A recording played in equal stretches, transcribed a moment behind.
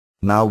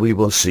Now we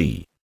will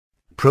see.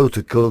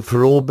 Protocol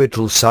for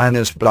orbital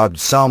sinus blood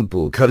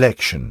sample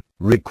collection.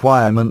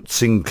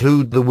 Requirements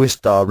include the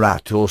Wistar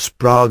rat or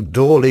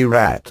Sprague-Dawley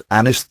rat,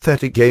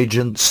 anesthetic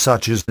agents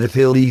such as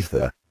ethyl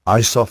ether,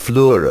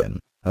 isoflurane,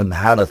 and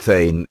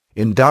halothane,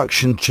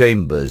 induction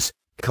chambers,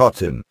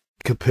 cotton,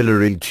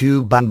 capillary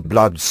tube and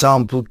blood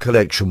sample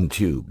collection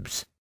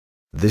tubes.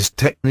 This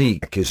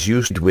technique is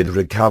used with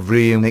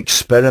recovery in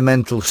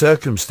experimental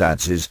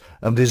circumstances,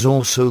 and is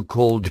also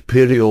called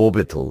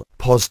periorbital,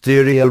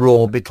 posterior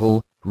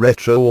orbital,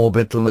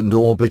 retroorbital and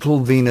orbital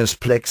venous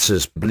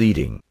plexus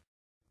bleeding.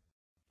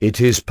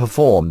 It is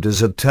performed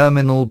as a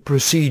terminal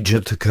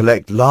procedure to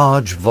collect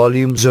large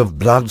volumes of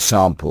blood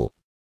sample.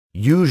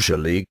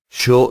 Usually,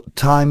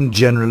 short-time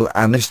general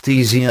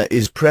anesthesia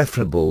is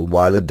preferable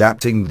while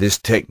adapting this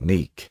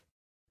technique.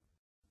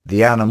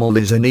 The animal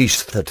is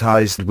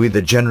anesthetized with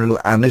a general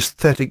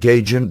anesthetic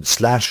agent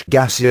 /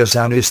 gaseous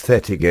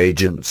anesthetic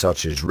agent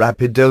such as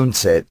rapid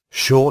onset,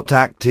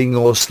 short-acting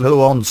or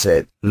slow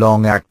onset,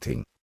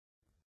 long-acting.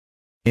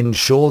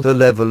 Ensure the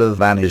level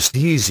of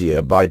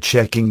anesthesia by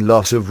checking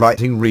loss of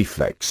righting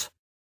reflex.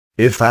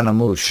 If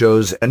animal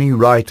shows any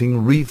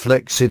righting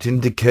reflex, it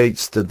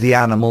indicates that the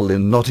animal is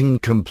not in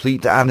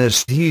complete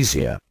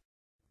anesthesia.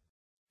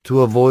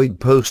 To avoid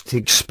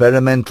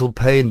post-experimental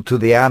pain to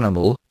the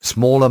animal,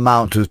 small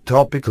amount of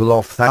topical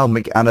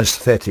ophthalmic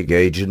anesthetic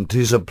agent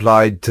is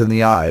applied to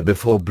the eye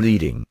before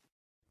bleeding.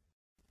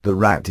 The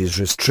rat is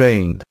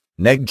restrained,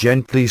 neck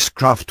gently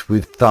scruffed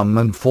with thumb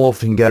and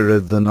forefinger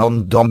of the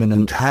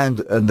non-dominant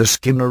hand, and the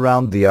skin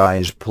around the eye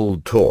is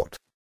pulled taut.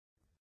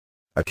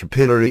 A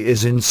capillary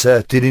is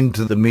inserted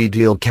into the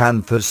medial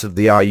canthus of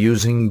the eye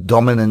using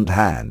dominant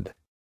hand.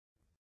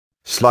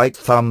 Slight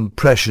thumb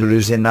pressure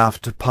is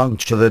enough to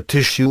puncture the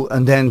tissue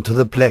and enter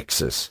the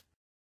plexus.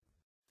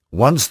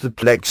 Once the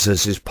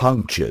plexus is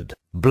punctured,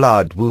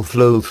 blood will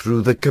flow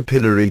through the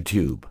capillary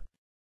tube.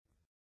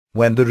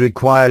 When the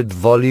required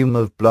volume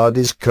of blood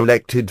is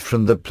collected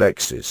from the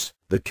plexus,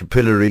 the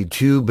capillary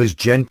tube is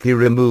gently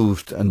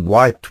removed and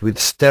wiped with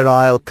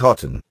sterile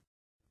cotton.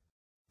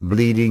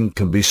 Bleeding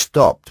can be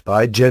stopped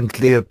by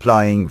gently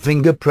applying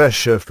finger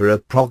pressure for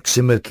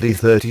approximately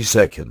 30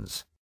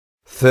 seconds.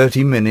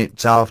 30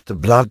 minutes after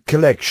blood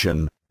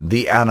collection,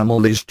 the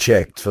animal is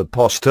checked for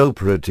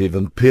postoperative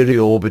and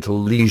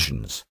periorbital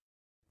lesions.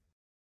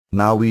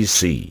 Now we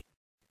see.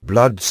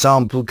 Blood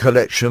sample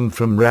collection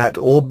from rat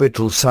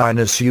orbital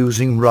sinus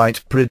using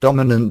right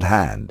predominant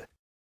hand.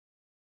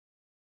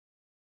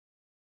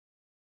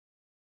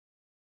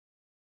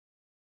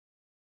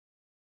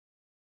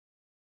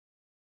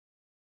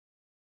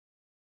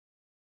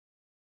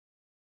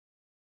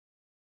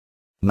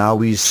 Now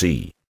we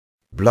see.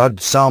 Blood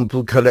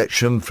sample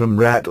collection from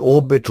rat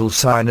orbital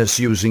sinus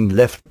using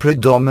left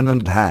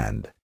predominant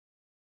hand.